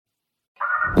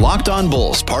Locked On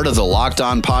Bulls, part of the Locked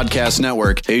On Podcast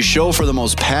Network, a show for the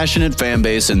most passionate fan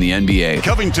base in the NBA.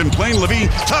 Covington playing LaVine,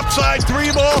 topside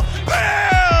three ball,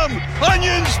 bam!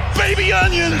 Onions, baby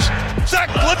onions! Zach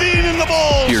LaVine in the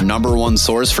Bulls! Your number one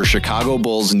source for Chicago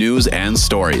Bulls news and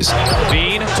stories.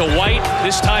 LaVine to White,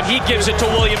 this time he gives it to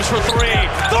Williams for three.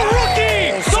 The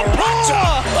rookie! The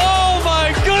Paula! Oh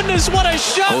my goodness, what a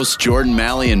shot! Hosts Jordan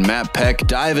Malley and Matt Peck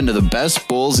dive into the best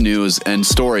Bulls news and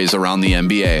stories around the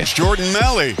NBA. It's Jordan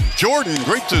Malley. Jordan,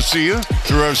 great to see you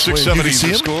through our 670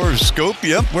 The Score scope.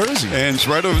 Yep. Where is he? And it's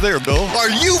right over there, Bill. Are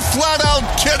you flat out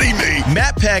kidding me?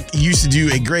 Matt Peck used to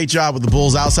do a great job with the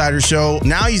Bulls Outsider Show.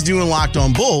 Now he's doing Locked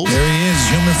On Bulls. There he is,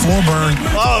 human floor burn.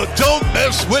 Oh, don't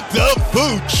mess with the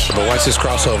booch. But watch this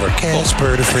crossover.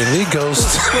 Casper the Friendly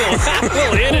Ghost.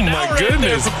 Oh my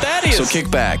goodness. So kick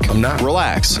back, I'm not.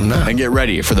 relax, I'm not. and get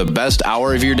ready for the best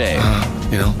hour of your day.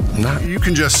 I'm not. You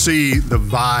can just see the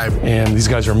vibe. And these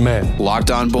guys are men.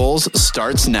 Locked On Bulls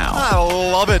starts now. I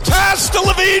love it. Pass to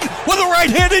LaVine with a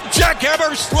right-handed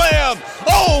jackhammer slam.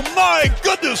 Oh my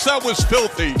goodness, that was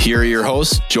filthy. Here are your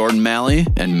hosts, Jordan Malley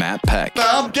and Matt Peck.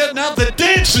 I'm getting out the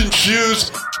dancing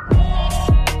shoes.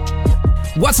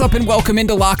 What's up and welcome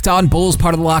into Locked On Bulls,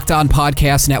 part of the Locked On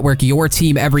Podcast Network, your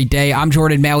team every day. I'm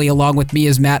Jordan Malley, along with me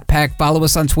is Matt Peck. Follow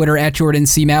us on Twitter at Jordan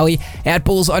C. Malley, at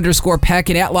Bulls_Peck,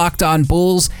 and at Locked On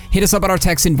Bulls. Hit us up on our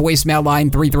text and voicemail line,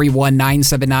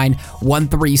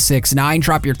 331-979-1369.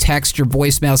 Drop your text, your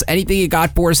voicemails, anything you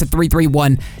got for us at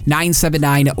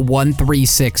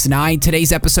 331-979-1369.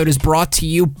 Today's episode is brought to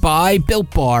you by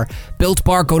Built Bar. Built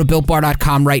Bar, go to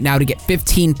BuiltBar.com right now to get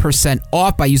 15%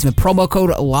 off by using the promo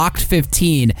code LOCKED15.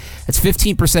 That's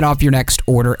 15% off your next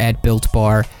order at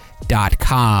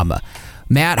BuiltBar.com.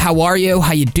 Matt, how are you?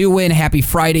 How you doing? Happy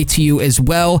Friday to you as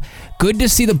well. Good to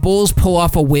see the Bulls pull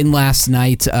off a win last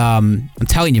night. I'm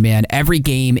telling you, man, every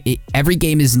game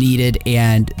is needed,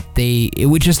 and it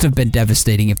would just have been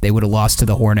devastating if they would have lost to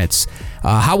the Hornets.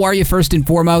 How are you, first and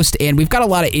foremost? And we've got a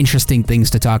lot of interesting things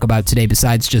to talk about today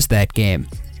besides just that game.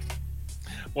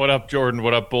 What up, Jordan?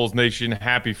 What up, Bulls Nation?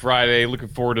 Happy Friday. Looking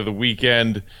forward to the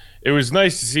weekend. It was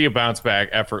nice to see a bounce-back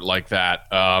effort like that.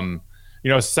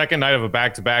 Second night of a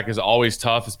back-to-back is always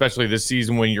tough, especially this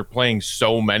season when you're playing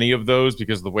so many of those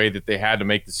because of the way that they had to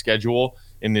make the schedule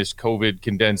in this COVID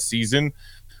condensed season.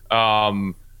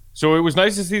 So it was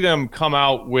nice to see them come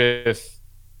out with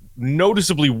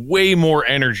noticeably way more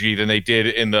energy than they did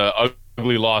in the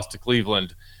ugly loss to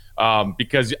Cleveland.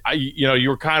 Because you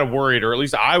were kind of worried, or at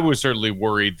least I was certainly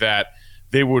worried, that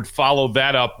they would follow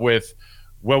that up with,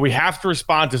 well, we have to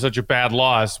respond to such a bad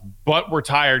loss, but we're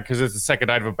tired because it's the second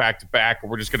night of a back-to-back, and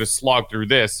we're just going to slog through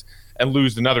this and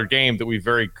lose another game that we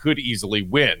could easily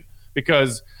win.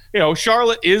 Because,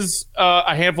 Charlotte is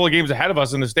a handful of games ahead of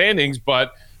us in the standings,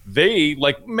 but they,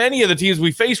 like many of the teams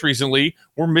we faced recently,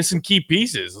 were missing key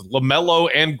pieces, LaMelo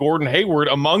and Gordon Hayward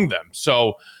among them.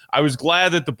 So I was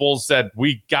glad that the Bulls said,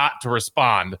 we got to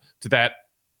respond to that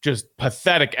just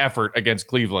pathetic effort against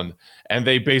Cleveland, and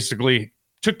they basically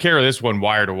took care of this one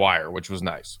wire to wire, which was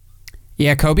nice.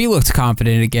 Yeah, Kobe looked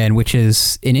confident again, which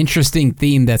is an interesting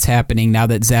theme that's happening now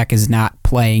that Zach is not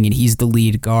playing and he's the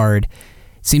lead guard.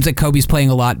 Seems like Kobe's playing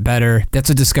a lot better.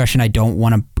 That's a discussion I don't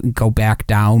want to go back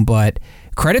down, but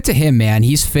credit to him, man.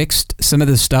 He's fixed some of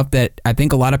the stuff that I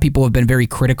think a lot of people have been very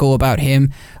critical about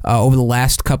him over the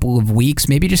last couple of weeks,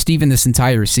 maybe just even this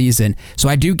entire season. So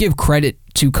I do give credit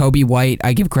to Kobe White.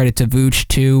 I give credit to Vooch,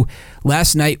 too.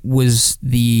 Last night was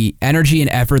the energy and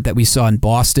effort that we saw in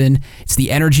Boston. It's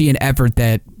the energy and effort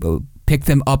that picked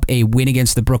them up a win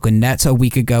against the Brooklyn Nets a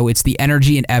week ago. It's the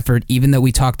energy and effort, even though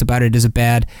we talked about it as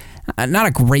not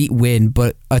a great win,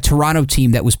 but a Toronto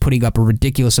team that was putting up a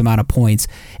ridiculous amount of points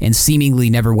and seemingly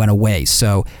never went away.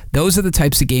 So those are the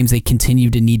types of games they continue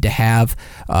to need to have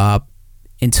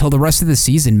until the rest of the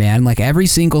season, man. Like, every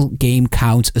single game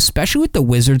counts, especially with the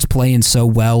Wizards playing so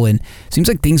well, and seems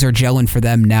like things are gelling for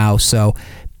them now. So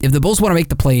if the Bulls want to make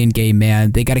the play-in game,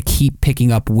 man, they got to keep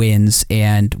picking up wins,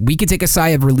 and we can take a sigh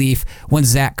of relief when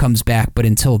Zach comes back, but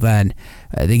until then,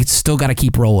 they still got to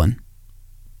keep rolling.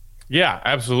 Yeah,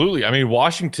 absolutely. I mean,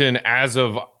 Washington, as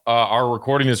of our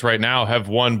recording this right now, have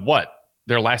won,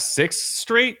 their last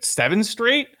 7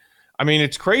 straight? I mean,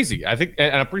 it's crazy. I think,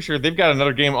 and I'm pretty sure they've got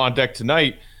another game on deck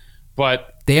tonight,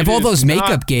 but they have all those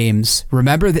makeup games,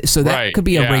 remember? So that could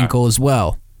be a wrinkle as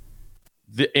well.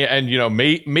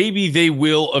 Maybe they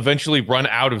will eventually run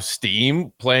out of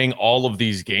steam playing all of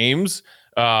these games,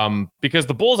 because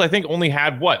the Bulls, I think, only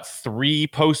had 3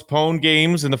 postponed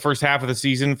games in the first half of the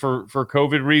season for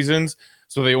COVID reasons.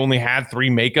 So they only had 3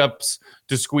 makeups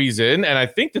to squeeze in, and I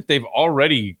think that they've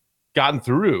already gotten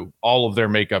through all of their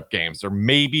makeup games. There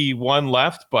may be one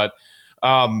left, but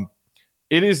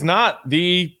It is not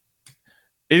the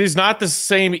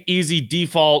same easy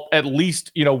default, at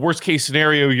least, worst case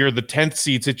scenario, you're the 10th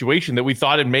seed situation that we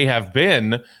thought it may have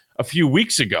been a few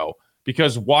weeks ago,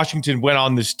 because Washington went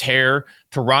on this tear.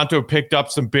 Toronto picked up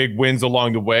some big wins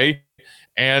along the way.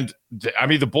 And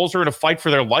the Bulls are in a fight for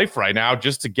their life right now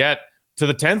just to get to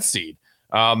the 10th seed.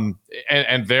 And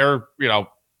they're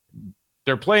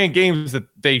playing games that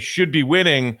they should be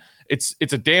winning. It's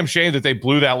a damn shame that they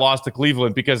blew that loss to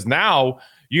Cleveland, because now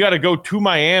you got to go to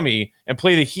Miami and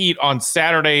play the Heat on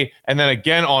Saturday and then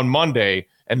again on Monday.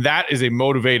 And that is a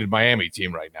motivated Miami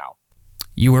team right now.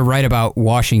 You were right about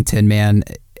Washington, man.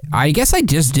 I guess I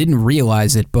just didn't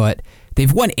realize it, but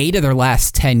they've won 8 of their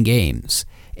last 10 games,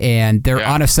 and they're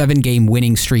on a 7-game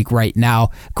winning streak right now.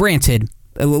 Granted,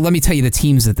 let me tell you the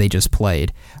teams that they just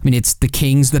played. I mean, it's the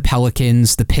Kings, the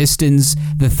Pelicans, the Pistons,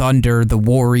 the Thunder, the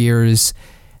Warriors,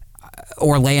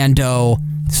 Orlando.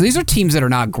 So these are teams that are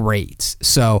not great.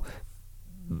 So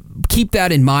keep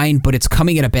that in mind, but it's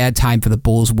coming at a bad time for the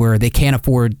Bulls where they can't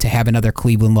afford to have another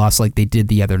Cleveland loss like they did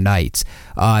the other night.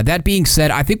 That being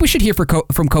said, I think we should hear from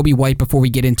Coby White before we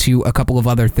get into a couple of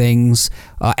other things.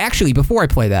 Actually, before I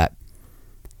play that,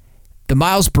 the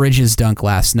Miles Bridges dunk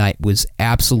last night was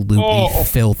absolutely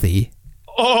filthy.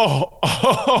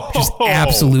 Just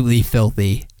absolutely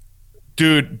filthy.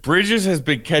 Dude, Bridges has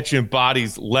been catching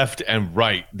bodies left and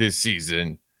right this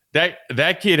season.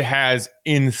 That kid has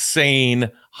insane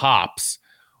hops.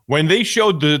 When they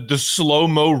showed the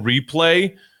slow-mo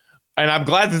replay, and I'm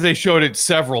glad that they showed it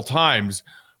several times,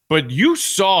 but you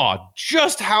saw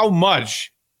just how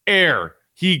much air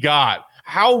he got,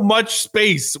 how much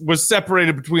space was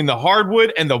separated between the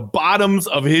hardwood and the bottoms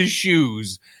of his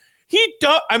shoes.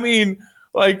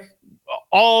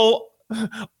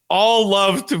 All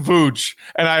love to Vooch,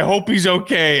 and I hope he's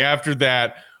okay after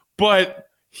that. But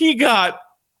he got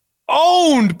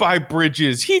owned by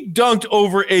Bridges. He dunked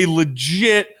over a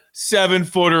legit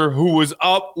 7-footer who was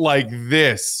up like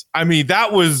this. I mean,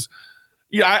 that was,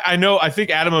 I know, I think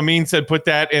Adam Amin said put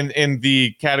that in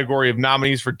the category of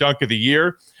nominees for Dunk of the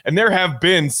Year, and there have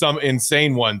been some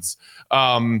insane ones.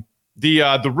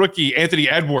 The rookie, Anthony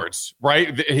Edwards,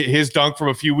 right? His dunk from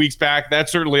a few weeks back,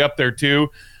 that's certainly up there too.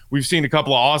 We've seen a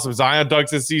couple of awesome Zion dunks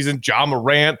this season, Ja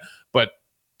Morant, but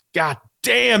god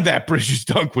damn, that Bridges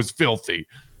dunk was filthy.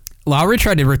 Lowry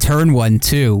tried to return one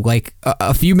too, like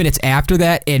a few minutes after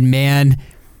that, and man,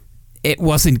 it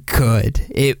wasn't good.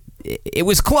 It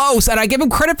was close, and I give him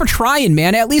credit for trying,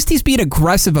 man. At least he's being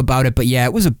aggressive about it. But yeah,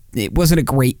 it wasn't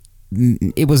great.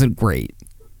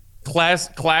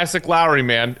 Classic Lowry,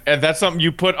 man. And that's something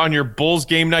you put on your Bulls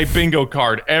game night bingo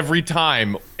card every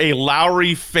time a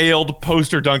Lowry failed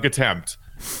poster dunk attempt.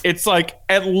 It's like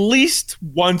at least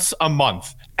once a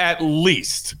month, at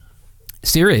least.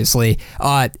 Seriously.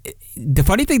 The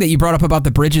funny thing that you brought up about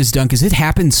the Bridges dunk is it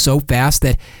happened so fast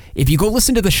that if you go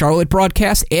listen to the Charlotte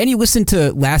broadcast and you listen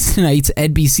to last night's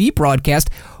NBC broadcast,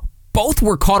 both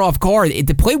were caught off guard.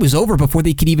 The play was over before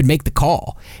they could even make the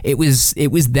call. It was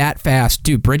that fast.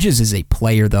 Dude, Bridges is a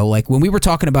player, though. Like, when we were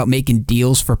talking about making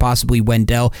deals for possibly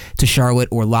Wendell to Charlotte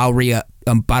or Lowry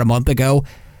about a month ago,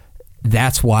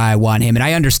 that's why I want him. And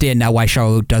I understand now why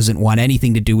Charlotte doesn't want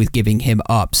anything to do with giving him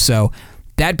up. So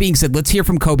that being said, let's hear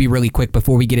from Coby really quick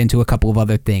before we get into a couple of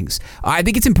other things. I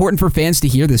think it's important for fans to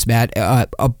hear this, Matt,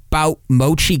 about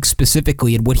Mo Cheeks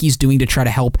specifically and what he's doing to try to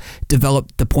help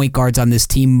develop the point guards on this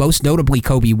team, most notably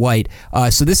Coby White.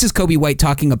 So this is Coby White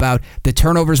talking about the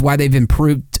turnovers, why they've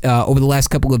improved over the last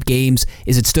couple of games.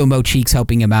 Is it still Mo Cheeks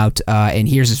helping him out? And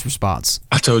here's his response.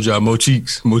 I told y'all, Mo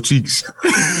Cheeks.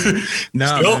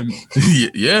 Nah, man.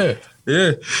 Yeah.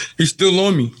 He's still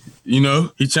on me. You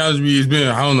know, he challenged me. It's been,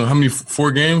 I don't know how many,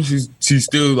 4 games. He's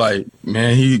still like,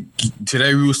 man,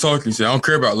 today we was talking. He said, I don't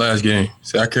care about last game. He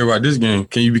said, I care about this game.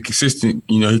 Can you be consistent?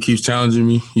 You know, he keeps challenging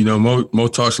me. You know, Mo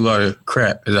talks a lot of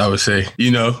crap, as I would say,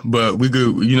 you know, but we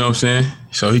good, you know what I'm saying?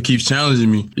 So he keeps challenging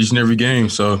me each and every game.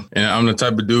 So, and I'm the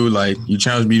type of dude, like, you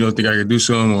challenge me, you don't think I could do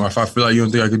something, or if I feel like you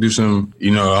don't think I could do something,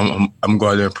 you know, I'm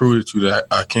going out there and prove it to you that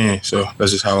I can. So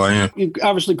that's just how I am. You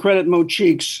obviously credit Mo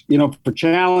Cheeks, you know, for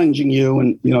challenging you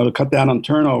and, you know, to cut down on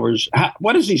turnovers.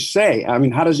 What does he say? I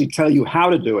mean, how does he tell you how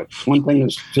to do it? One thing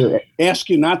is to ask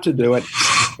you not to do it.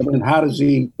 And then how does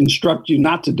he instruct you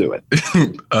not to do it?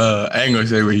 I ain't gonna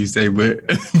say what he say, but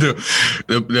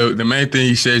the main thing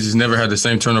he says is never have the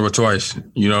same turnover twice.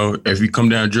 You know, if you come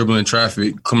down dribbling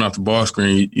traffic, coming off the ball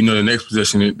screen, you know the next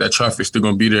possession that traffic's still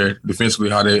gonna be there defensively.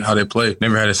 How they play.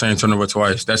 Never had the same turnover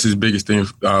twice. That's his biggest thing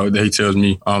that he tells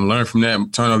me. Learn from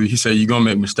that turnover. He said you're gonna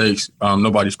make mistakes.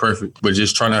 Nobody's perfect, but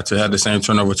just try not to have the same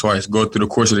turnover twice. Go through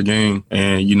the course of the game,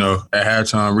 and you know at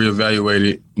halftime reevaluate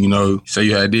it. You know, say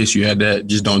you had this, you had that.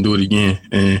 Just don't do it again.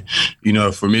 And you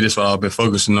know, for me, that's what I've been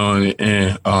focusing on,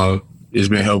 and it's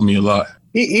been helping me a lot.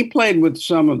 He played with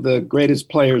some of the greatest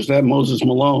players, that Moses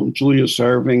Malone, Julius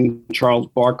Erving, Charles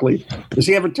Barkley. Does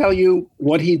he ever tell you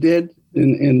what he did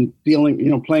in dealing, you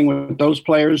know, playing with those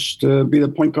players to be the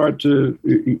point guard to,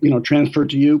 you know, transfer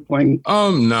to you playing?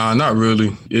 Nah, not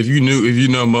really. If you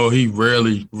know Mo, he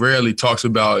rarely talks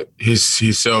about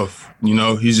himself. You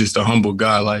know, he's just a humble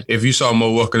guy. Like if you saw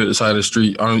Mo walking at the side of the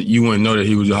street, you wouldn't know that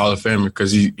he was a Hall of Famer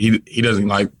because he doesn't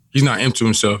like. He's not into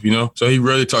himself, you know? So he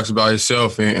really talks about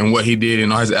himself and what he did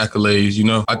and all his accolades, you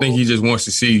know? I think he just wants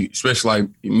to see, especially like,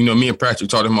 you know, me and Patrick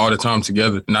talk to him all the time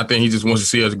together. And I think he just wants to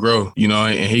see us grow, you know?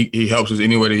 And he helps us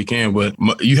any way that he can. But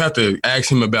you have to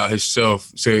ask him about himself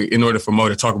in order for Mo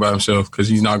to talk about himself because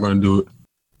he's not going to do it.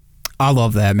 I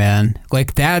love that, man.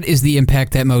 Like, that is the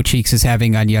impact that Mo Cheeks is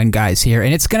having on young guys here.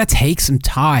 And it's going to take some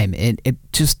time. And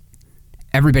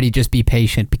everybody just be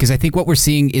patient, because I think what we're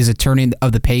seeing is a turning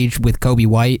of the page with Coby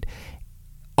White.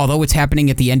 Although it's happening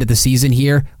at the end of the season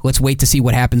here, let's wait to see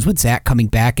what happens with Zach coming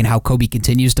back and how Coby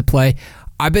continues to play.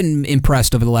 I've been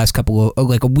impressed over the last couple of,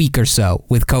 like a week or so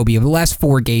with Coby, over the last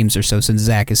 4 games or so since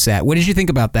Zach has sat. What did you think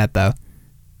about that, though?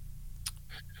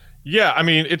 Yeah, I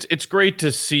mean, it's great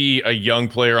to see a young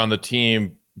player on the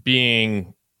team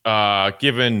being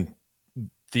given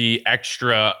the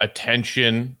extra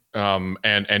attention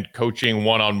and coaching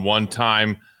one-on-one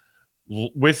time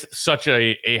with such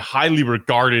a highly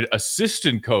regarded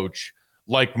assistant coach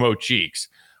like Mo Cheeks.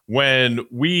 When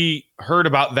we heard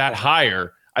about that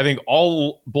hire, I think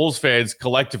all Bulls fans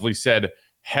collectively said,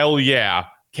 hell yeah,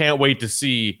 can't wait to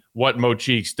see what Mo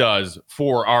Cheeks does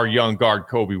for our young guard,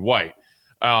 Coby White.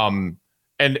 And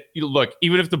look,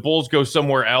 even if the Bulls go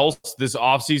somewhere else this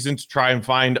offseason to try and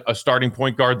find a starting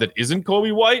point guard that isn't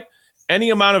Coby White, any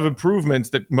amount of improvements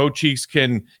that Mo Cheeks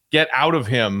can get out of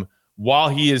him while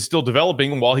he is still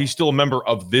developing, while he's still a member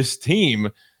of this team,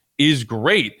 is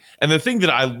great. And the thing that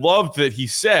I loved that he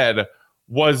said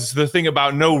was the thing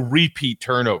about no repeat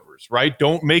turnovers, right?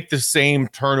 Don't make the same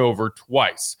turnover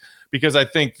twice. Because I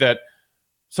think that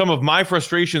some of my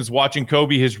frustrations watching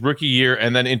Coby his rookie year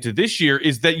and then into this year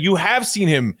is that you have seen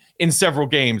him in several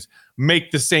games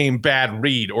make the same bad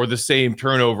read or the same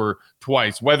turnover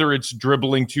twice, whether it's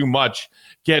dribbling too much,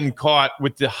 getting caught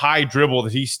with the high dribble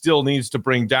that he still needs to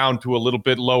bring down to a little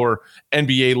bit lower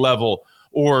NBA level,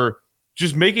 or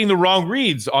just making the wrong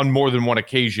reads on more than one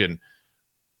occasion.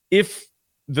 If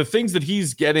the things that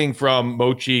he's getting from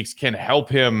Mo Cheeks can help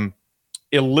him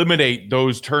eliminate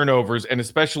those turnovers, and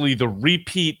especially the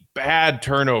repeat bad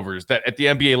turnovers that at the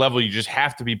NBA level you just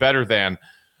have to be better than,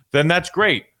 then that's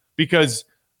great. Because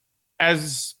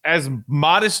as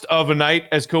modest of a night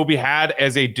as Coby had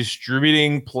as a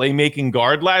distributing, playmaking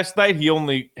guard last night, he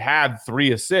only had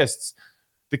 3 assists.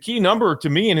 The key number to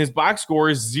me in his box score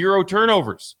is 0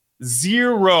 turnovers.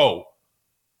 0.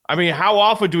 I mean, how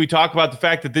often do we talk about the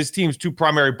fact that this team's 2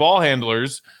 primary ball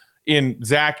handlers in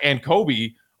Zach and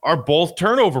Coby are both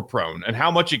turnover prone, and how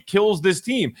much it kills this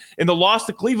team? In the loss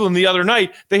to Cleveland the other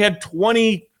night, they had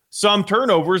 20-some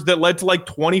turnovers that led to like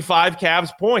 25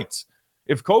 Cavs points.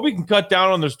 If Coby can cut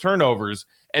down on those turnovers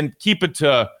and keep it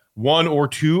to 1 or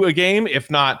 2 a game,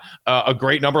 if not a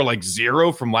great number like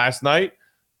 0 from last night,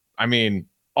 I mean,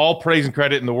 all praise and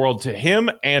credit in the world to him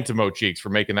and to Mo Cheeks for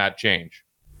making that change.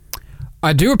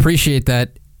 I do appreciate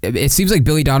that. It seems like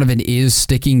Billy Donovan is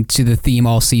sticking to the theme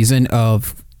all season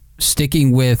of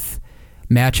sticking with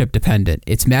matchup dependent.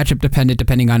 It's matchup dependent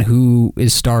depending on who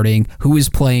is starting, who is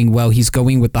playing well. He's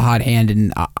going with the hot hand,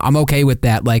 and I'm okay with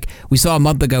that. Like we saw a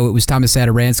month ago, it was Thomas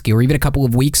Satoransky, or even a couple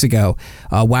of weeks ago,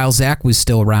 while Zach was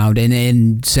still around, and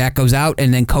then Zach goes out,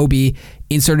 and then Coby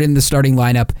inserted in the starting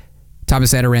lineup.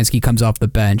 Thomas Satoransky comes off the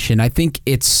bench, and I think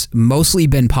it's mostly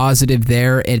been positive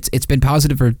there. It's been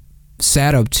positive for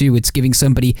Sato too. It's giving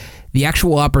somebody the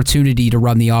actual opportunity to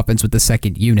run the offense with the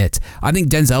second unit. I think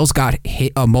Denzel's got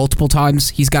hit multiple times.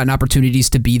 He's gotten opportunities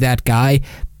to be that guy.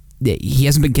 He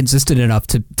hasn't been consistent enough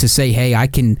to say, hey, I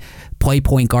can play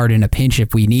point guard in a pinch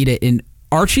if we need it. And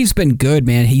Archie's been good,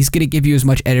 man. He's going to give you as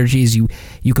much energy as you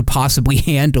could possibly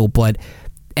handle, but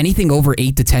anything over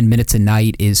 8 to 10 minutes a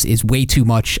night is way too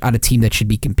much on a team that should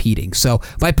be competing. So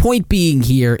my point being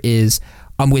here is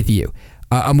I'm with you.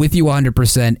 I'm with you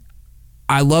 100%.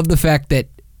 I love the fact that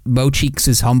Mo Cheeks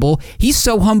is humble. He's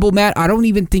so humble, Matt. I don't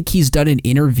even think he's done an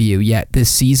interview yet this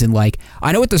season. Like,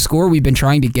 I know at the Score we've been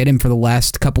trying to get him for the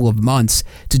last couple of months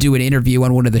to do an interview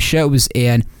on one of the shows,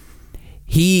 and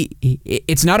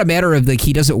it's not a matter of like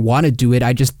he doesn't want to do it.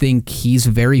 I just think he's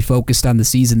very focused on the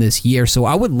season this year. So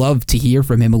I would love to hear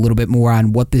from him a little bit more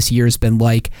on what this year has been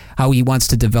like, how he wants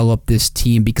to develop this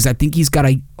team, because I think he's got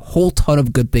a whole ton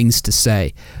of good things to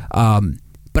say.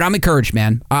 But I'm encouraged,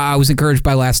 man. I was encouraged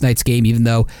by last night's game, even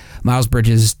though Miles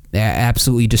Bridges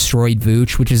absolutely destroyed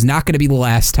Vooch, which is not going to be the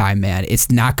last time, man. It's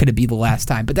not going to be the last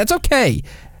time, but that's okay.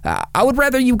 I would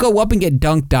rather you go up and get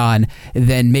dunked on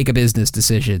than make a business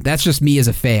decision. That's just me as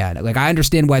a fan. Like, I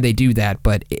understand why they do that,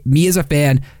 but me as a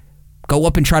fan, go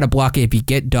up and try to block it. If you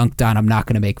get dunked on, I'm not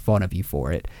going to make fun of you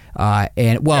for it. I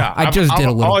did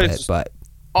a little bit, but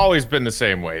always been the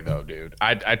same way, though, dude.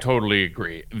 I totally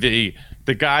agree.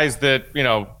 The guys that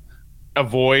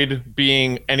avoid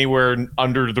being anywhere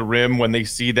under the rim when they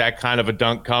see that kind of a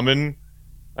dunk coming,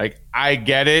 like, I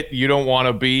get it. You don't want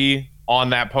to be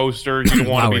on that poster. You don't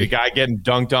want to be the guy getting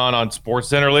dunked on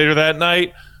SportsCenter later that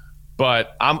night.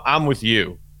 But I'm with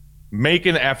you. Make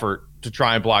an effort to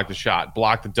try and block the shot,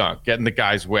 block the dunk, get in the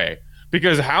guy's way.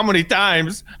 Because how many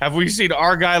times have we seen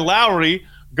our guy Lowry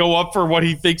go up for what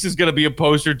he thinks is going to be a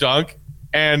poster dunk,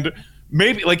 and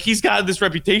maybe like he's got this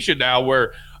reputation now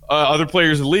where other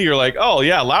players in the league are like, oh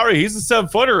yeah, Lowry, he's a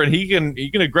 7-footer and he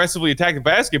can aggressively attack the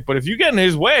basket, but if you get in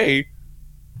his way,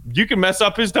 you can mess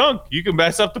up his dunk. You can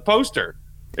mess up the poster.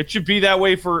 It should be that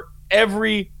way for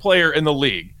every player in the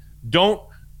league. Don't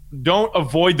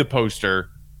avoid the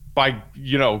poster by,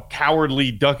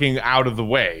 cowardly ducking out of the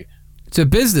way. It's a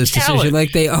business decision,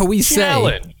 like they always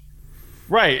say.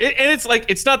 Right. And it's like,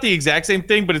 it's not the exact same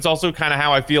thing, but it's also kind of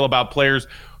how I feel about players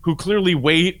who clearly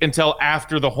wait until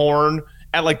after the horn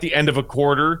at like the end of a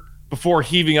quarter before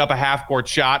heaving up a half-court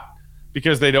shot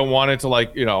because they don't want it to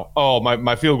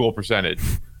my field goal percentage.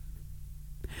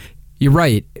 You're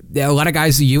right. A lot of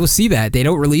guys, you will see that. They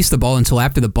don't release the ball until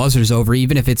after the buzzer's over,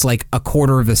 even if it's like a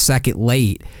quarter of a second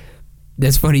late.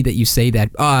 That's funny that you say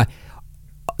that.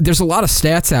 There's a lot of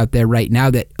stats out there right now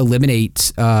that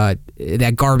eliminate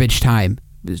that garbage time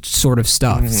sort of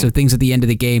stuff. Mm-hmm. So things at the end of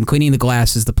the game, cleaning the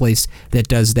glass is the place that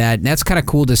does that. And that's kind of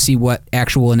cool to see what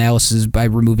actual analysis by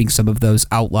removing some of those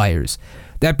outliers.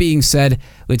 That being said,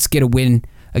 let's get a win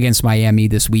against Miami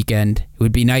this weekend. It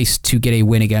would be nice to get a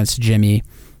win against Jimmy.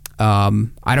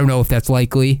 I don't know if that's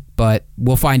likely, but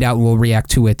we'll find out and we'll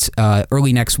react to it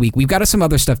early next week. We've got some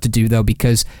other stuff to do, though,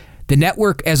 because the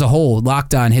network as a whole,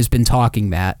 Locked On, has been talking,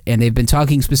 Matt, and they've been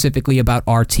talking specifically about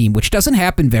our team, which doesn't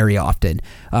happen very often.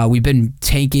 We've been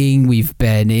tanking. We've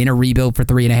been in a rebuild for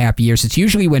 3.5 years. It's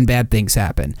usually when bad things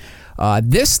happen.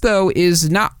 This, though, is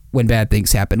not when bad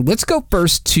things happen. Let's go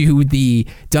first to the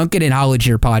Duncan and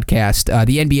Hollinger podcast,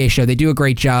 the NBA show. They do a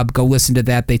great job. Go listen to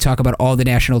that. They talk about all the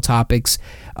national topics.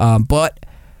 But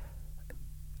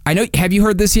I know, have you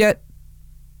heard this yet?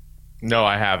 No,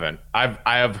 I haven't. I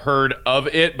have heard of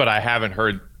it, but I haven't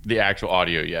heard the actual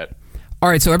audio yet. All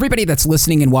right, so everybody that's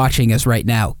listening and watching us right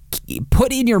now,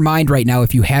 put in your mind right now,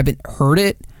 if you haven't heard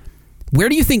it, where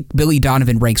do you think Billy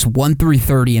Donovan ranks 1 through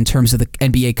 30 in terms of the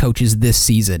NBA coaches this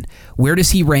season? Where does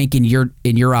he rank in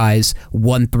your eyes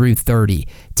 1 through 30?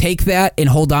 Take that and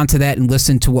hold on to that and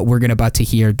listen to what we're about to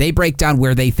hear. They break down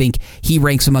where they think he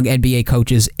ranks among NBA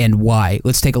coaches and why.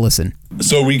 Let's take a listen.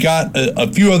 So we got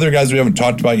a few other guys we haven't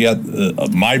talked about yet.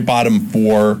 My bottom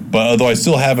 4, but although I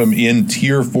still have him in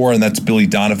tier 4, and that's Billy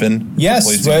Donovan.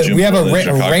 Yes, but we have a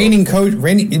reigning coach.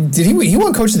 He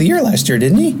won Coach of the Year last year,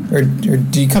 didn't he? Or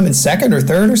did he come in second or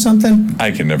third or something?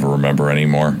 I can never rember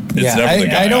anymore. It's never the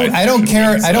guy I don't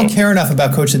care. I don't care enough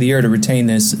about Coach of the Year to retain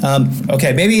this.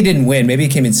 Okay, maybe he didn't win. Maybe he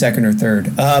came in second or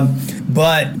third.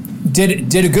 But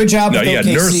did a good job with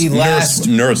OKC last.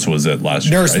 Nurse was it last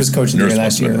year. Nurse was Coach of the Year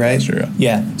last year, right? Last year,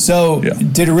 yeah. So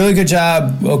did a really good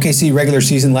job OKC regular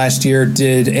season last year.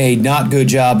 Did a not good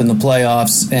job in the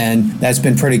playoffs, and that's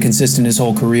been pretty consistent his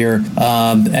whole career.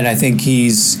 And I think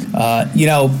he's,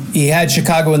 he had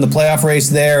Chicago in the playoff race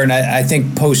there, and I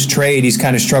think post trade he's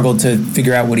kind of struggled to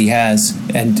figure out what he has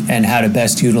and how to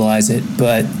best utilize it.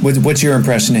 But what's your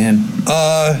impression of him?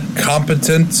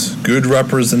 Competent, good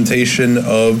representation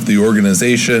of the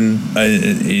organization.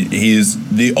 He's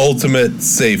the ultimate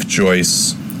safe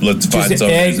choice. Let's find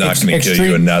somebody who's not going to kill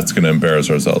you and not going to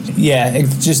embarrass ourselves. Yeah,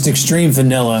 just extreme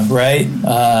vanilla, right?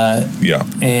 Yeah.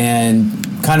 And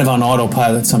kind of on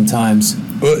autopilot sometimes.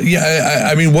 Well, yeah,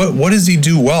 I mean, what does he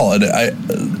do well? And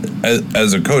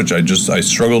as a coach, I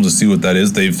struggle to see what that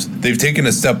is. They've taken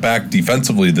a step back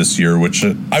defensively this year, which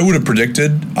I would have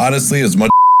predicted, honestly, as much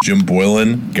Jim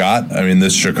Boylen got. I mean,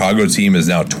 this Chicago team is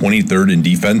now 23rd in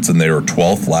defense, and they were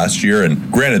 12th last year.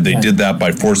 And granted, they did that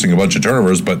by forcing a bunch of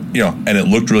turnovers, but, and it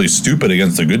looked really stupid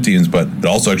against the good teams, but it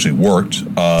also actually worked.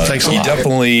 He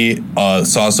definitely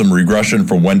saw some regression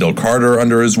from Wendell Carter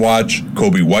under his watch.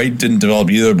 Kobe White didn't develop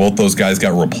either. Both those guys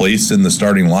got replaced in the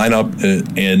starting lineup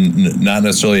and not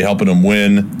necessarily helping them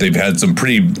win. They've had some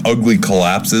pretty ugly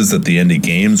collapses at the end of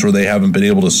games where they haven't been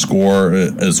able to score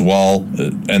as well.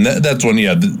 And that's when,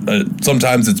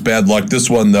 sometimes it's bad luck. This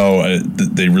one, though,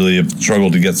 they really have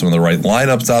struggled to get some of the right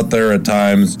lineups out there at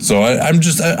times. So I'm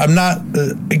not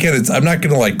going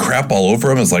to like crap all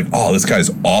over him. It's like, oh, this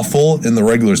guy's awful in the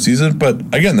regular season. But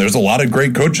again, there's a lot of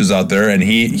great coaches out there. And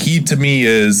he to me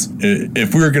is,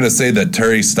 if we were going to say that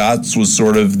Terry Stotts was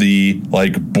sort of the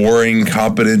like boring,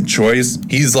 competent choice,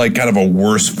 he's like kind of a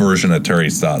worse version of Terry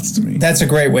Stotts to me. That's a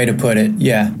great way to put it.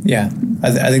 Yeah.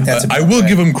 I think that's I will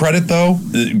give him credit, though.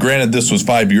 Granted, this was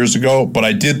 5 years ago, but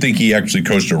I did think he actually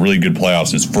coached a really good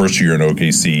playoffs his first year in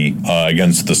OKC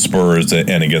against the Spurs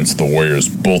and against the Warriors,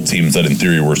 both teams that in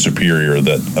theory were superior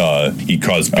that he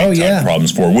caused big time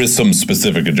problems for with some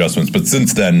specific adjustments. But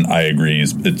since then, I agree,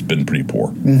 it's been pretty poor.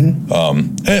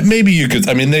 Mm-hmm. Maybe you could,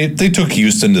 they took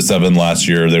Houston to 7 last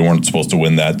year. They weren't supposed to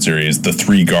win that series. The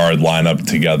 3-guard lineup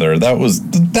together, that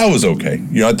was okay.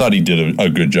 I thought he did a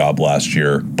good job last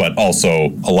year, but also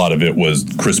a lot of it was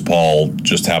Chris Paul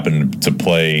just happened to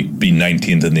be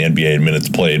 19th in the NBA in minutes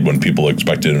played when people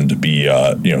expected him to be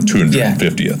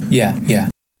 250th. Yeah.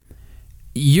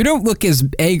 You don't look as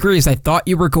angry as I thought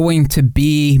you were going to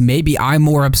be. Maybe I'm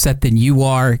more upset than you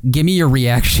are. Give me your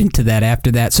reaction to that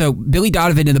after that. So Billy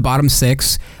Donovan in the bottom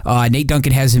 6. Nate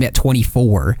Duncan has him at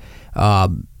 24.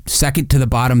 Second to the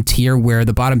bottom tier, where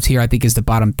the bottom tier I think is the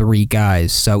bottom 3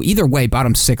 guys. So either way,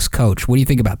 bottom 6 coach. What do you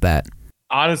think about that?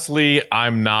 Honestly,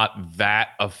 I'm not that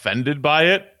offended by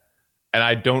it, and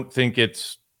I don't think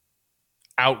it's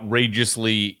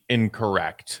outrageously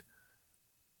incorrect.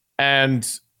 And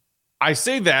I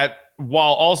say that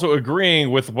while also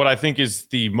agreeing with what I think is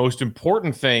the most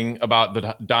important thing about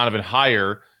the Donovan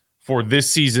hire for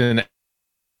this season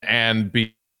and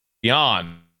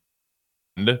beyond,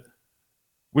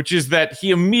 which is that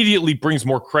he immediately brings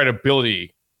more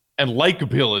credibility and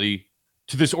likability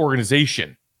to this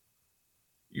organization.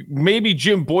 Maybe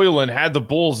Jim Boylen had the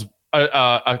Bulls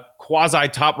a quasi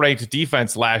top-ranked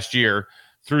defense last year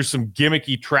through some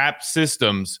gimmicky trap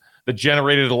systems that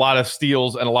generated a lot of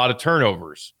steals and a lot of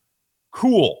turnovers.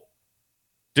 Cool.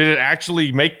 Did it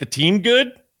actually make the team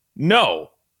good?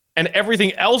 No. And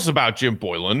everything else about Jim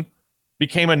Boylen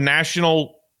became a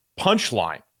national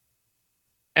punchline.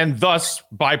 And thus,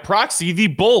 by proxy, the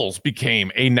Bulls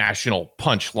became a national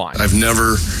punchline. I've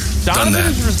never done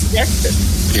that. Is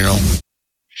respected.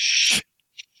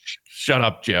 Shut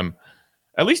up, Jim.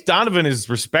 At least Donovan is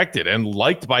respected and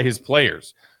liked by his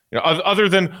players. Other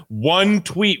than one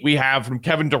tweet we have from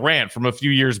Kevin Durant from a few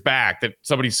years back that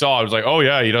somebody saw, it was like, oh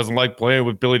yeah, he doesn't like playing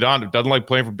with Billy Donovan. Doesn't like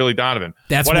playing for Billy Donovan.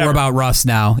 That's Whatever. More about Russ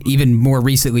now. Even more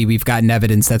recently, we've gotten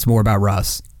evidence that's more about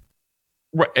Russ.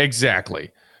 Right,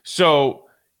 exactly. So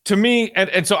to me,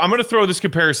 and so I'm going to throw this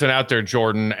comparison out there,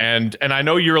 Jordan, and I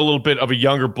know you're a little bit of a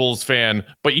younger Bulls fan,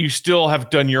 but you still have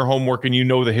done your homework and you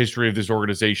know the history of this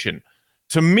organization.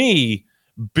 To me,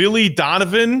 Billy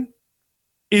Donovan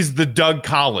is the Doug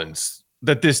Collins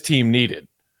that this team needed.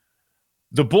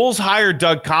 The Bulls hired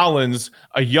Doug Collins,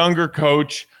 a younger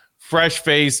coach, fresh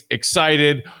face,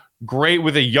 excited, great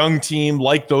with a young team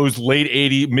like those mid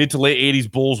to late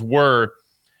 80s Bulls were,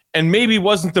 and maybe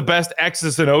wasn't the best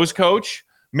X's and O's coach,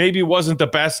 maybe wasn't the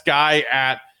best guy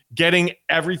at getting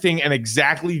everything and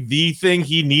exactly the thing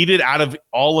he needed out of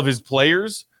all of his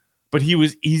players, but he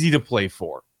was easy to play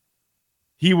for.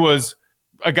 He was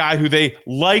a guy who they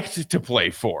liked to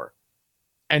play for,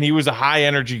 and he was a high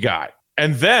energy guy.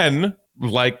 And then,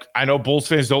 like, I know Bulls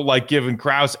fans don't like giving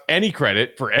Krause any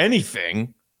credit for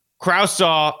anything. Krause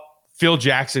saw Phil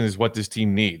Jackson is what this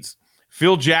team needs.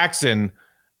 Phil Jackson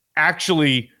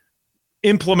actually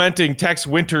implementing Tex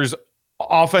Winter's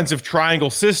offensive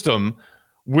triangle system,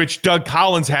 which Doug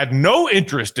Collins had no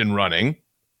interest in running,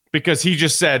 because he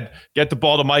just said, get the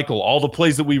ball to Michael. All the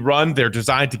plays that we run, they're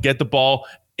designed to get the ball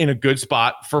in a good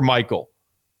spot for Michael.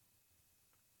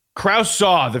 Krause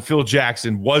saw that Phil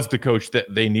Jackson was the coach that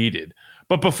they needed.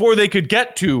 But before they could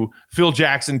get to Phil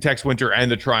Jackson, Tex Winter, and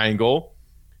the triangle,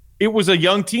 it was a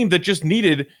young team that just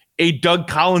needed a Doug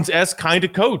Collins-esque kind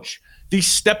of coach, the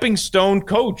stepping stone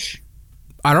coach.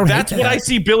 That's what I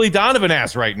see Billy Donovan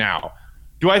as right now.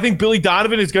 Do I think Billy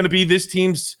Donovan is going to be this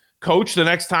team's coach the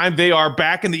next time they are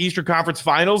back in the Eastern Conference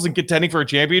Finals and contending for a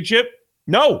championship?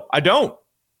 No, I don't.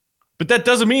 But that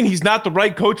doesn't mean he's not the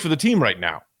right coach for the team right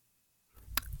now.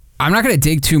 I'm not going to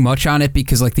dig too much on it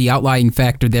because like the outlying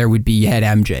factor there would be you had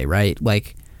MJ, right?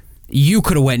 Like you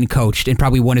could have went and coached and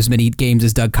probably won as many games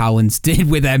as Doug Collins did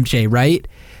with MJ, right?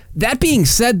 That being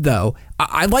said, though,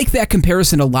 I like that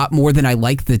comparison a lot more than I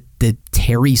like the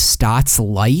Terry Stotts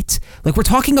light. Like we're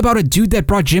talking about a dude that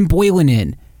brought Jim Boylan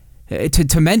in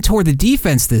to mentor the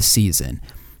defense this season.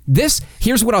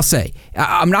 Here's what I'll say.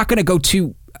 I'm not going to go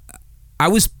too... I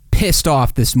was pissed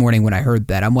off this morning when I heard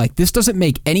that. I'm like, this doesn't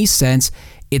make any sense.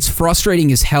 It's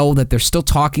frustrating as hell that they're still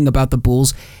talking about the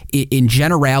Bulls in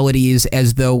generalities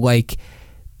as though like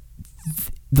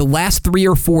the last 3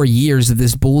 or 4 years of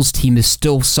this Bulls team is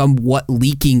still somewhat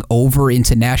leaking over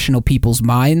into national people's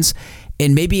minds.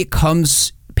 And maybe it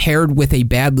comes paired with a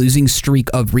bad losing streak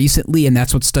of recently, and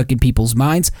that's what's stuck in people's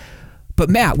minds. But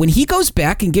Matt, when he goes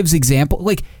back and gives example,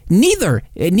 like neither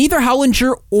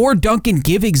Hollinger or Duncan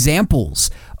give examples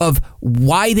of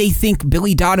why they think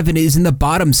Billy Donovan is in the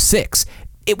bottom 6.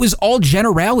 It was all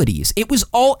generalities. It was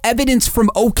all evidence from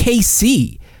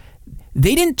OKC.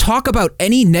 They didn't talk about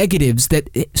any negatives that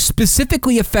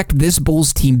specifically affect this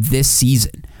Bulls team this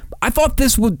season. I thought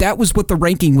that was what the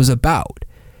ranking was about.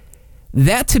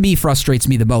 That to me frustrates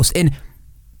me the most. And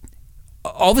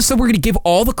all of a sudden we're going to give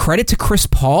all the credit to Chris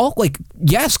Paul? Like,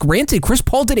 yes, granted, Chris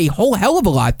Paul did a whole hell of a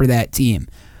lot for that team.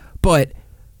 But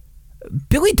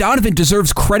Billy Donovan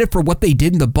deserves credit for what they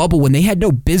did in the bubble when they had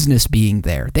no business being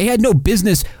there. They had no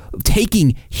business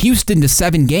taking Houston to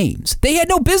 7 games. They had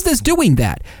no business doing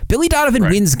that. Billy Donovan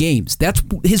wins games. That's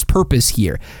his purpose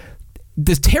here.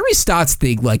 The Terry Stotts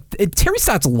thing, like, Terry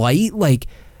Stotts light, like,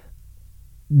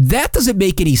 that doesn't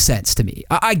make any sense to me.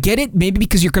 I get it, maybe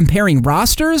because you're comparing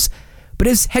rosters, but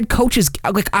as head coaches,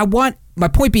 like, my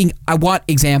point being, I want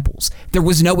examples. There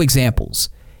was no examples.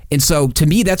 And so, to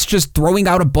me, that's just throwing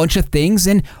out a bunch of things.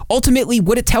 And ultimately,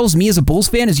 what it tells me as a Bulls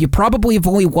fan is you probably have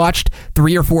only watched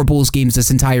 3 or 4 Bulls games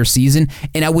this entire season,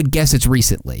 and I would guess it's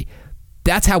recently.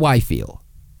 That's how I feel.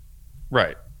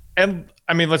 Right. And,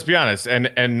 I mean, let's be honest,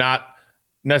 and not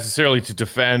necessarily to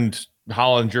defend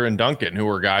Hollinger and Duncan, who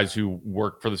are guys who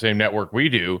work for the same network we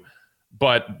do,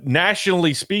 but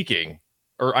nationally speaking,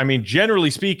 or, I mean,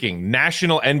 generally speaking,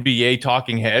 national NBA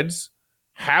talking heads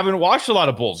haven't watched a lot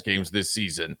of Bulls games this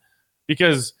season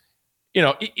because, you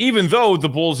know, even though the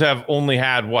Bulls have only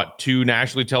had, 2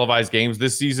 nationally televised games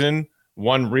this season,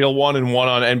 1 real one and 1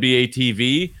 on NBA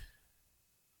TV,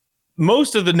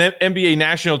 most of the NBA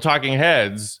national talking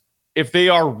heads, if they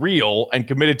are real and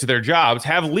committed to their jobs,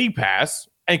 have League Pass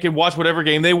and can watch whatever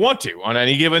game they want to on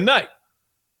any given night.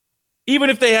 Even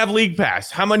if they have League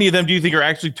Pass, how many of them do you think are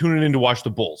actually tuning in to watch the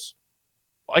Bulls?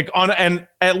 Like on an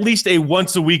at least a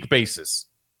once a week basis?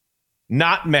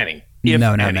 Not many.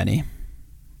 Not many.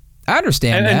 I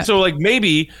understand that. And so, like,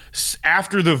 maybe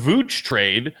after the Vooch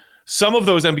trade, some of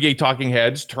those NBA talking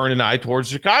heads turn an eye towards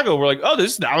Chicago. We're like, oh,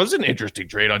 that was an interesting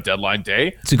trade on deadline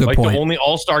day. It's a good point. The only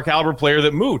all-star caliber player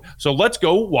that moved. So let's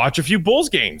go watch a few Bulls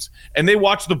games. And they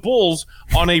watch the Bulls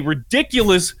on a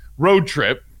ridiculous road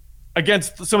trip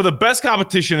against some of the best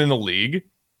competition in the league,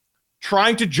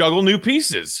 trying to juggle new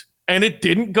pieces. And it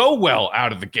didn't go well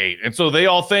out of the gate. And so they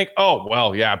all think, oh,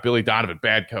 well, yeah, Billy Donovan,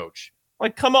 bad coach.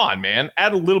 Like, come on, man.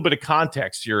 Add a little bit of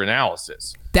context to your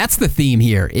analysis. That's the theme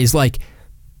here, is like,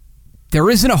 there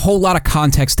isn't a whole lot of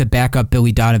context to back up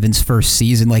Billy Donovan's first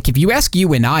season. Like, if you ask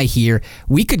you and I here,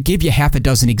 we could give you half a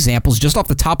dozen examples just off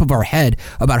the top of our head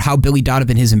about how Billy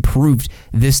Donovan has improved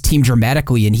this team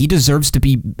dramatically, and he deserves to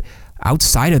be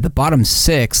outside of the bottom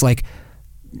 6. Like,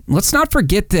 let's not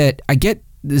forget that I get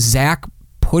Zach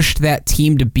pushed that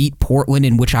team to beat Portland,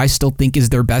 in which I still think is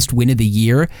their best win of the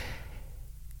year.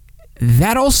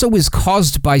 That also is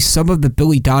caused by some of the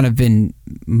Billy Donovan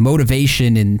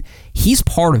motivation, and he's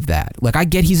part of that. Like, I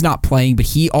get he's not playing, but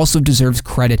he also deserves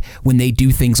credit when they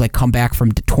do things like come back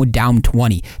from down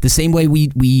 20. The same way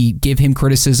we give him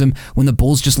criticism when the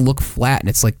Bulls just look flat, and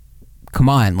it's like, come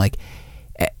on. Like,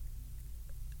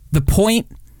 the point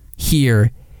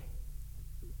here,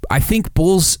 I think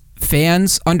Bulls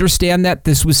fans understand that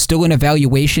this was still an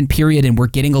evaluation period and we're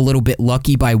getting a little bit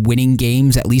lucky by winning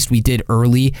games. At least we did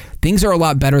early. Things are a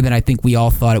lot better than I think we all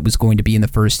thought it was going to be in the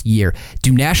first year.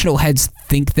 Do national heads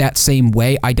think that same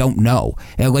way? I don't know.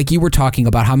 And like you were talking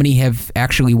about, how many have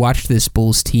actually watched this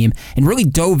Bulls team and really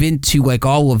dove into like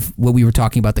all of what we were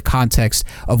talking about, the context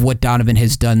of what Donovan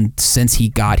has done since he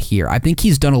got here. I think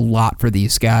he's done a lot for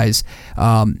these guys.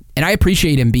 And I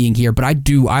appreciate him being here, but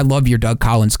I love your Doug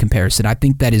Collins comparison. I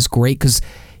think that is great because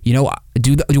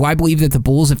do I believe that the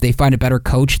Bulls, if they find a better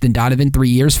coach than Donovan 3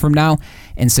 years from now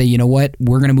and say, you know what,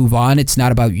 we're going to move on, it's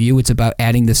not about you, it's about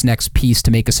adding this next piece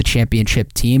to make us a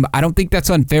championship team, I don't think that's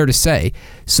unfair to say.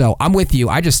 So I'm with you.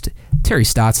 Terry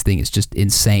Stotts thing is just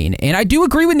insane. And I do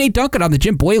agree with Nate Duncan on the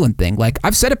Jim Boylan thing. Like,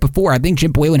 I've said it before, I think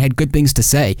Jim Boylan had good things to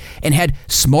say and had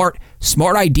smart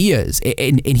ideas.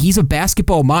 And he's a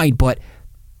basketball mind, but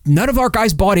none of our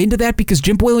guys bought into that because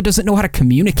Jim Boylan doesn't know how to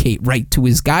communicate right to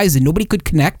his guys and nobody could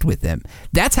connect with him.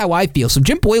 That's how I feel. So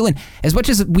Jim Boylan, as much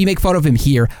as we make fun of him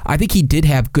here, I think he did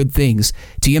have good things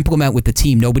to implement with the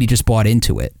team. Nobody just bought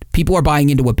into it. People are buying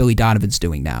into what Billy Donovan's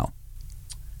doing now.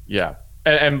 Yeah.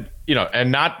 And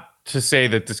not to say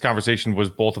that this conversation was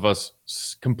both of us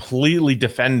completely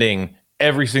defending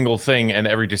every single thing and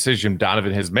every decision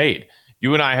Donovan has made.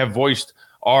 You and I have voiced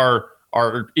our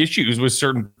issues with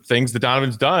certain things that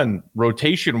Donovan's done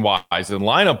rotation-wise and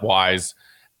lineup-wise.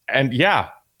 And yeah,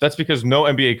 that's because no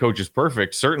NBA coach is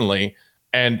perfect, certainly.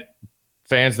 And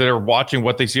fans that are watching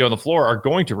what they see on the floor are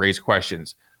going to raise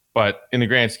questions. But in the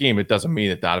grand scheme, it doesn't mean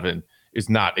that Donovan is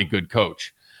not a good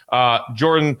coach.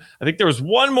 Jordan, I think there was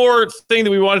one more thing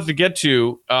that we wanted to get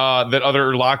to that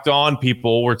other Locked On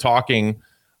people were talking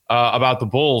about the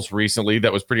Bulls recently.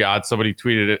 That was pretty odd. Somebody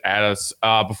tweeted it at us.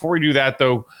 Before we do that,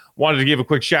 though, wanted to give a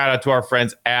quick shout out to our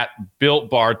friends at Built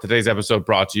Bar. Today's episode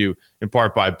brought to you in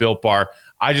part by Built Bar.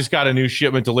 I just got a new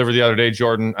shipment delivered the other day,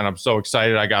 Jordan, and I'm so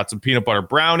excited. I got some peanut butter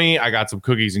brownie, I got some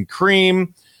cookies and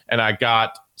cream, and I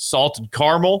got salted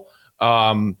caramel.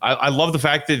 I love the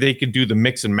fact that they can do the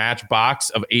mix and match box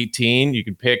of 18. You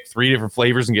can pick 3 different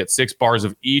flavors and get 6 bars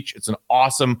of each. It's an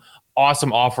awesome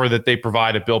offer that they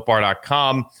provide at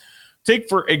BuiltBar.com. Take,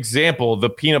 for example, the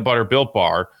peanut butter Built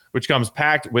Bar, which comes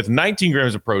packed with 19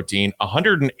 grams of protein,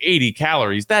 180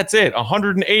 calories. That's it,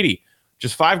 180.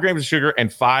 Just 5 grams of sugar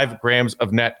and 5 grams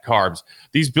of net carbs.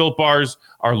 These Built Bars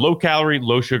are low calorie,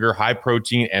 low sugar, high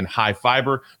protein, and high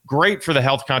fiber. Great for the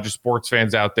health conscious sports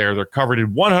fans out there. They're covered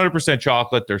in 100%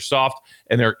 chocolate. They're soft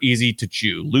and they're easy to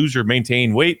chew. Lose or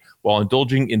maintain weight while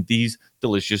indulging in these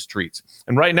delicious treats.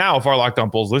 And right now, if our Locked On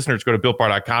Bulls listeners go to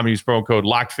BuiltBar.com and use promo code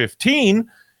LOCKED15,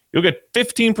 you'll get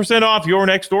 15% off your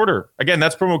next order. Again,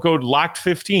 that's promo code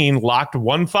LOCKED15,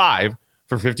 LOCKED15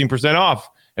 for 15% off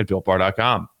at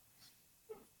BuiltBar.com.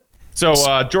 So,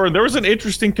 Jordan, there was an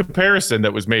interesting comparison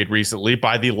that was made recently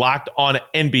by the Locked On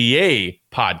NBA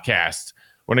podcast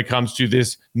when it comes to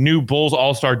this new Bulls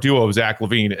all-star duo, Zach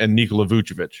LaVine and Nikola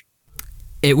Vucevic.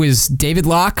 It was David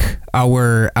Locke,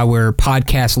 our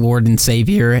podcast lord and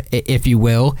savior, if you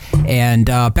will, and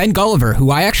Ben Gulliver,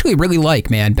 who I actually really like,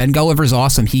 man. Ben Gulliver's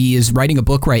awesome. He is writing a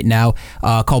book right now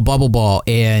called Bubble Ball,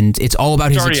 and it's all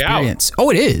about his experience. Out. Oh,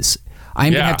 it is.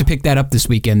 I'm going to have to pick that up this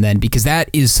weekend then, because that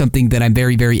is something that I'm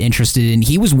very, very interested in.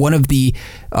 He was one of the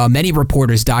many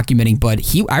reporters documenting, but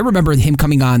I remember him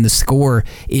coming on The Score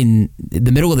in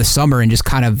the middle of the summer and just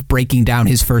kind of breaking down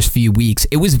his first few weeks.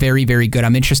 It was very, very good.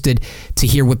 I'm interested to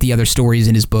hear what the other stories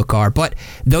in his book are. But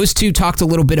those two talked a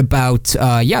little bit about,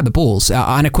 the Bulls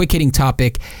on a quick-hitting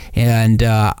topic, and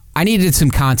I needed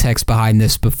some context behind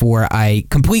this before I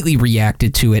completely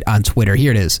reacted to it on Twitter.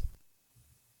 Here it is.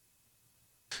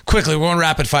 Quickly, we're on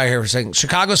rapid fire here for a second.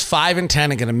 Chicago's 5-10 and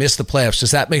going to miss the playoffs. Does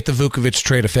that make the Vucevic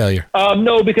trade a failure?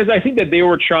 No, because I think that they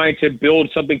were trying to build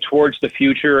something towards the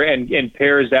future and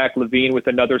pair Zach LaVine with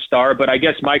another star. But I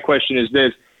guess my question is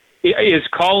this. Is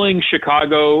calling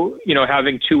Chicago,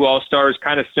 having 2 all-stars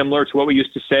kind of similar to what we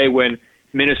used to say when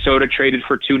Minnesota traded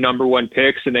for 2 number 1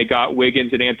 picks and they got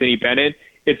Wiggins and Anthony Bennett?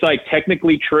 It's like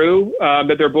technically true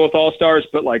that they're both all-stars,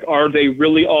 but like, are they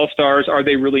really all-stars? Are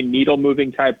they really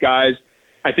needle-moving type guys?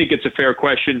 I think it's a fair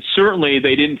question. Certainly,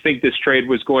 they didn't think this trade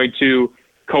was going to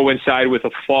coincide with a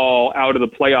fall out of the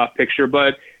playoff picture,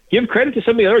 but give credit to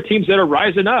some of the other teams that are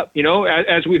rising up.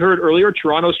 As we heard earlier,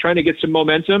 Toronto's trying to get some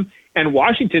momentum, and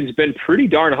Washington's been pretty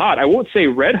darn hot. I won't say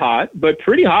red hot, but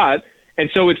pretty hot. And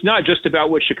so it's not just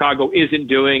about what Chicago isn't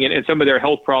doing and some of their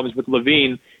health problems with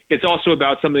LaVine. It's also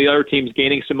about some of the other teams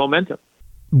gaining some momentum.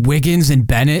 Wiggins and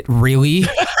Bennett, really?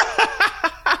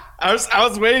 I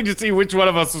was waiting to see which one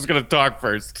of us was going to talk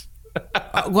first.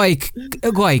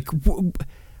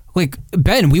 like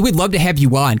Ben, we would love to have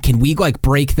you on. Can we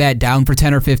break that down for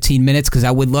 10 or 15 minutes? Because I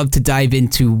would love to dive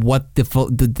into what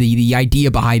the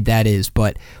idea behind that is.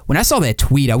 But when I saw that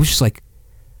tweet, I was just like,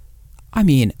 I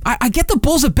mean, I get the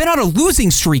Bulls have been on a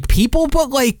losing streak, people, but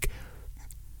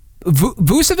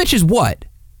Vucevic is what?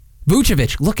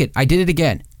 Vucevic, look I did it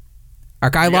again. Our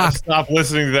guy Locke. Stop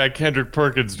listening to that Kendrick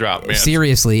Perkins drop, man.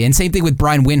 Seriously. And same thing with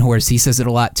Brian Windhorst. He says it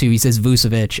a lot, too. He says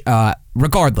Vucevic.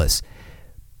 Regardless,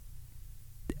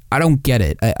 I don't get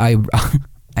it. I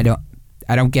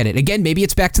I don't get it. Again, maybe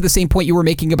it's back to the same point you were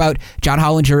making about John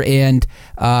Hollinger and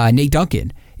Nate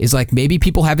Duncan. Is like maybe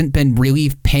people haven't been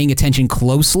really paying attention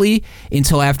closely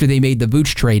until after they made the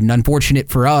Vooch trade. And unfortunate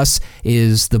for us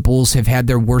is the Bulls have had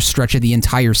their worst stretch of the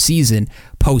entire season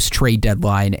post-trade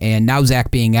deadline. And now Zach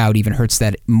being out even hurts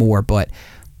that more. But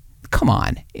come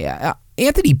on.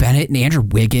 Anthony Bennett and Andrew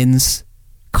Wiggins.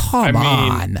 Come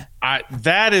on.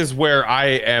 That is where I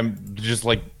am just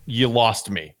like, you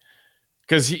lost me.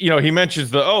 Because, he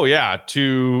mentions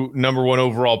two number one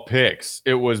overall picks.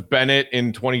 It was Bennett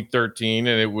in 2013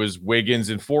 and it was Wiggins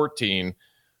in 2014.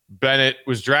 Bennett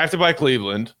was drafted by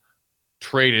Cleveland,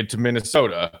 traded to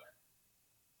Minnesota.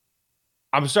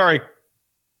 I'm sorry.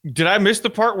 Did I miss the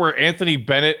part where Anthony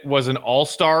Bennett was an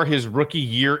all-star his rookie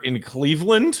year in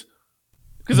Cleveland?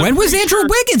 When was Andrew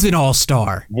Wiggins an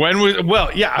all-star?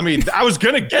 I was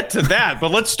going to get to that,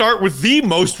 but let's start with the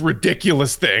most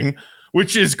ridiculous thing,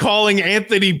 which is calling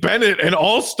Anthony Bennett an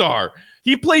all-star.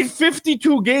 He played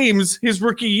 52 games his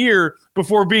rookie year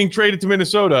before being traded to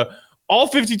Minnesota. All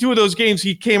 52 of those games,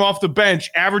 he came off the bench,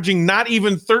 averaging not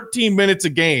even 13 minutes a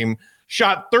game,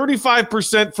 shot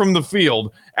 35% from the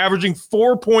field, averaging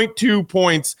 4.2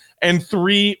 points and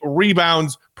 3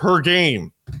 rebounds per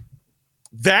game.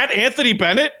 That Anthony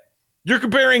Bennett? You're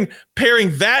pairing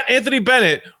that Anthony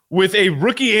Bennett with a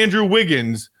rookie Andrew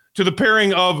Wiggins to the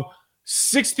pairing of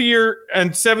 6th-year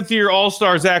and 7th-year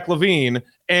All-Star Zach LaVine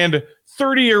and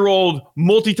 30-year-old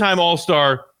multi-time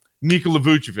All-Star Nikola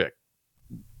Vucevic.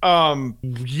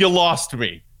 You lost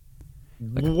me.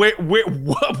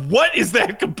 What is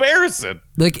that comparison?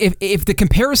 Like, if the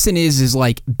comparison is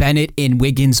like Bennett and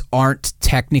Wiggins aren't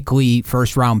technically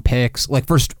first-round picks, like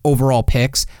first overall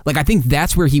picks, like I think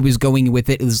that's where he was going with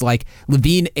it, is like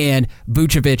LaVine and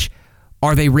Vucevic,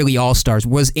 are they really all-stars?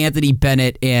 Was Anthony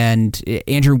Bennett and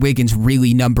Andrew Wiggins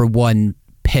really number one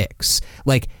picks?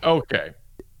 Like, okay.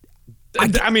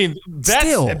 That's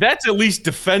at least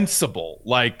defensible.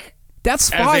 Like, that's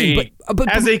fine.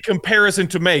 But as a comparison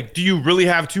to make, do you really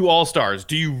have 2 all-stars?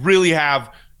 Do you really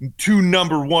have 2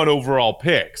 number 1 overall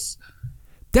picks?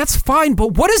 That's fine,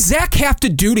 but what does Zach have to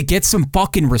do to get some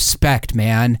fucking respect,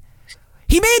 man?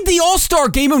 He made the All-Star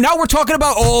game, and now we're talking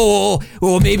about,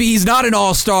 maybe he's not an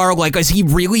All-Star. Like, is he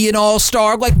really an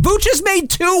All-Star? Like, Vooch has made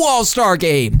 2 All-Star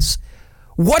games.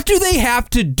 What do they have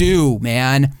to do,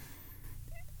 man?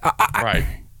 Right.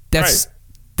 That's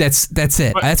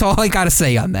it. That's all I got to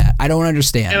say on that. I don't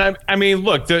understand. And I mean,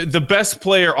 look, the best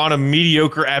player on a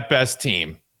mediocre at best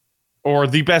team, or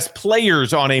the best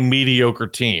players on a mediocre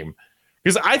team.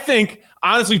 Because I think,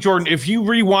 honestly, Jordan, if you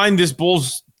rewind this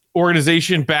Bulls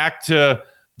organization back to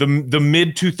the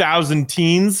mid 2000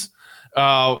 teens,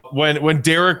 when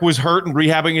Derek was hurt and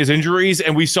rehabbing his injuries,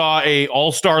 and we saw a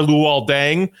all-star Luol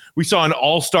Deng, we saw an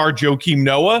all-star Joakim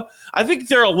Noah. I think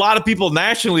there are a lot of people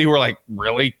nationally who are like,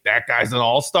 really, that guy's an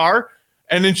all-star?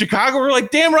 And in Chicago, we're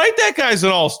like, damn right, that guy's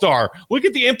an all-star. Look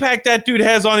at the impact that dude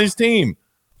has on his team.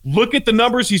 Look at the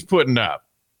numbers he's putting up.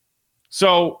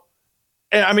 So,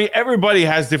 and I mean, everybody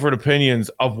has different opinions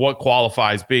of what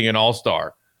qualifies being an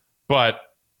all-star. But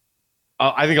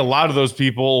I think a lot of those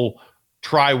people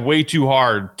try way too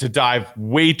hard to dive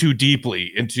way too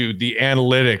deeply into the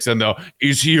analytics and the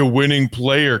is he a winning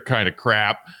player kind of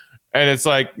crap. And it's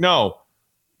like, no,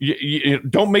 you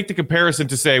don't make the comparison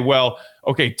to say, well,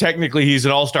 okay, technically he's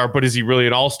an all-star, but is he really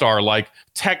an all-star? Like,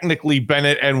 technically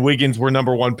Bennett and Wiggins were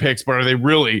number 1 picks, but are they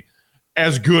really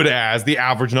as good as the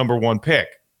average number 1 pick?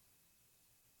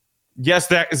 Yes,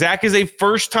 Zach is a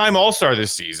first-time all-star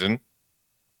this season,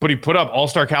 but he put up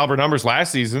all-star caliber numbers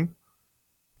last season.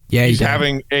 Yeah, he's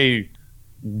having a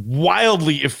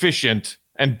wildly efficient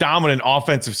and dominant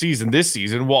offensive season this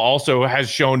season, while also has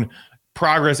shown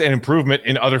progress and improvement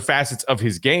in other facets of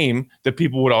his game that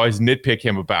people would always nitpick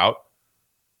him about.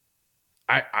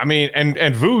 I mean, and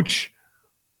Vooch,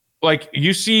 like,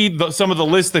 you see some of the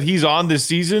lists that he's on this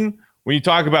season, when you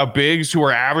talk about bigs who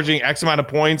are averaging X amount of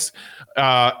points,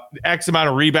 X amount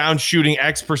of rebounds, shooting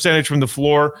X percentage from the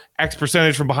floor, X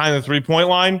percentage from behind the three-point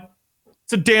line,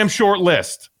 it's a damn short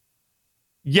list.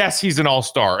 Yes, he's an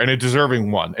all-star and a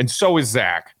deserving one, and so is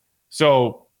Zach.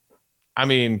 So, I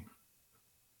mean,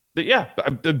 yeah,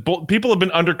 people have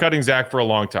been undercutting Zach for a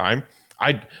long time.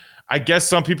 I guess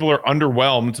some people are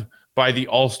underwhelmed by the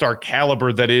all-star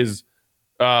caliber that is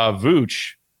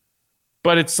Vooch,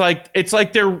 but it's like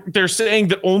they're saying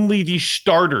that only the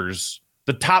starters,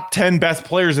 the top 10 best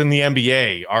players in the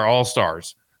NBA, are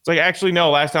all-stars. It's like, actually, no.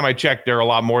 Last time I checked, there are a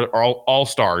lot more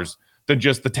all-stars than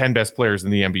just the 10 best players in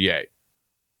the NBA.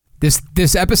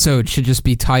 This episode should just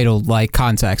be titled like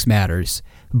Context Matters,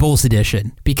 Bulls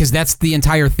Edition, because that's the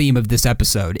entire theme of this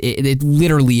episode. It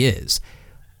literally is.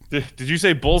 Did you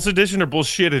say Bulls edition or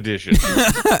bullshit edition?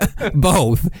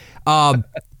 Both.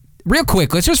 Real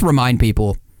quick, let's just remind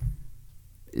people.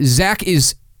 Zach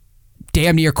is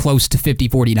damn near close to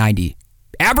 50-40-90.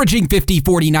 Averaging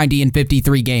 50-40-90 in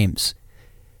 53 games.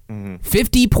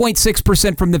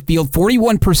 50.6% from the field,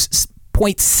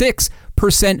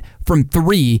 41.6% from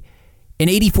three, and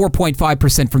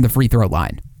 84.5% from the free throw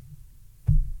line.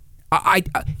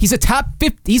 He's a top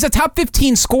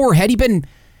 15 scorer. Had he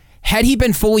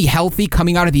been fully healthy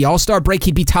coming out of the All-Star break,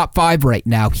 he'd be top 5 right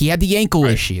now. He had the ankle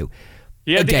issue.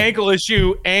 He had the ankle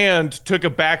issue and took a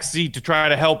backseat to try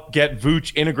to help get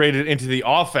Vooch integrated into the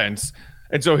offense.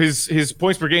 And so his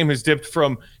points per game has dipped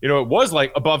from, it was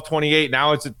like above 28.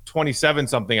 Now it's at 27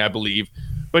 something, I believe.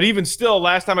 But even still,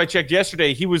 last time I checked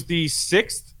yesterday, he was the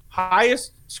 6th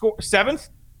highest score, 7th?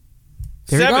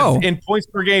 There 7th in points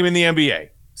per game in the NBA.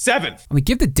 7th. I mean,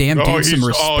 give the damn dude some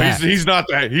respect. He's not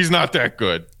that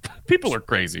good. People are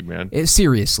crazy, man.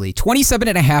 Seriously,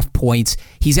 27.5 points.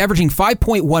 He's averaging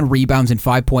 5.1 rebounds and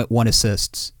 5.1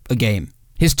 assists a game.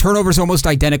 His turnovers almost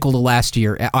identical to last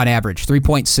year on average,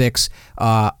 3.6,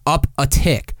 up a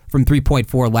tick from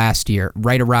 3.4 last year,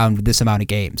 right around this amount of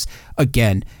games.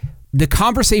 Again, the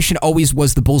conversation always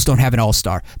was the Bulls don't have an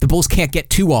all-star. The Bulls can't get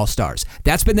 2 all-stars.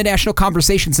 That's been the national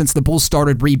conversation since the Bulls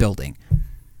started rebuilding.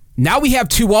 Now we have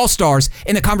 2 all-stars,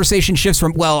 and the conversation shifts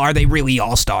from, well, are they really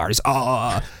all-stars?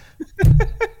 I'm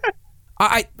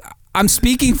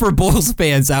speaking for Bulls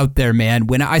fans out there, man,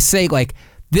 when I say, like,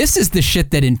 this is the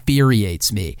shit that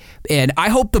infuriates me. And I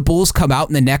hope the Bulls come out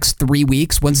in the next 3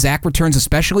 weeks, when Zach returns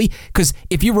especially, because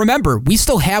if you remember, we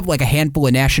still have like a handful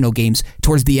of national games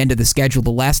towards the end of the schedule.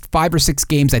 The last 5 or 6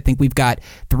 games, I think we've got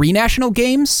 3 national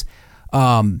games.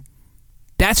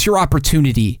 That's your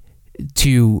opportunity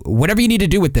to whatever you need to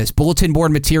do with this bulletin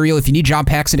board material. If you need John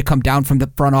Paxson to come down from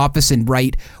the front office and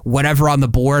write whatever on the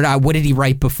board, what did he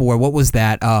write before? What was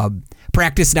that?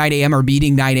 Practice 9 a.m. or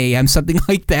meeting 9 a.m., something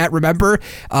like that. Remember?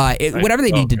 Whatever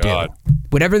they need to do.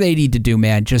 Whatever they need to do,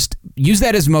 man, just use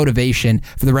that as motivation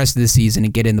for the rest of the season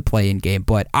and get in the play-in game.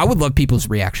 But I would love people's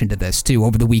reaction to this, too,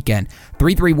 over the weekend.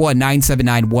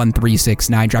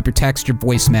 331-979-1369. Drop your text, your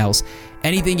voicemails.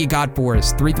 Anything you got for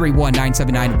us,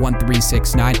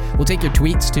 331-979-1369. We'll take your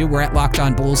tweets, too. We're at Locked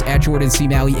On Bulls, at Jordan C.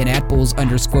 Malley, and at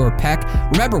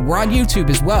Bulls_Peck. Remember, we're on YouTube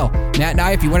as well. Matt and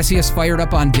I, if you want to see us fired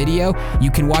up on video,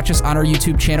 you can watch us on our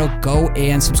YouTube channel. Go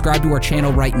and subscribe to our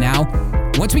channel right now.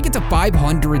 Once we get to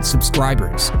 500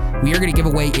 subscribers, we are going to give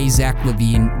away a Zach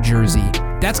LaVine jersey.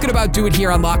 That's going to about do it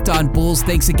here on Locked On Bulls.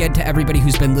 Thanks again to everybody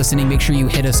who's been listening. Make sure you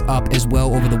hit us up as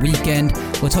well over the weekend.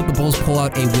 Let's hope the Bulls pull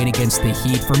out a win against the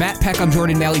Heat. For Matt Peck, I'm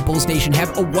Jordan Malley, Bulls Nation.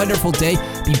 Have a wonderful day.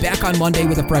 Be back on Monday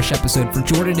with a fresh episode. For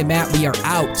Jordan and Matt, we are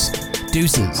out.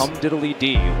 Deuces.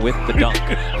 Diddly-dee with the dunk.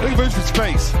 Look at Vince's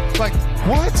face. It's like,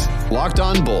 what? Locked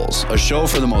On Bulls, a show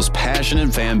for the most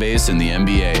passionate fan base in the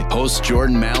NBA. Hosts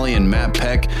Jordan Malley and Matt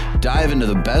Peck dive into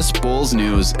the best Bulls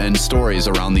news and stories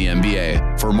around the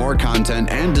NBA. For more content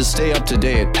and to stay up to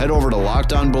date, head over to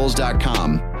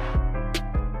LockedOnBulls.com.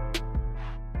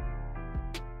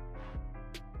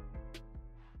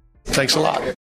 Thanks a lot.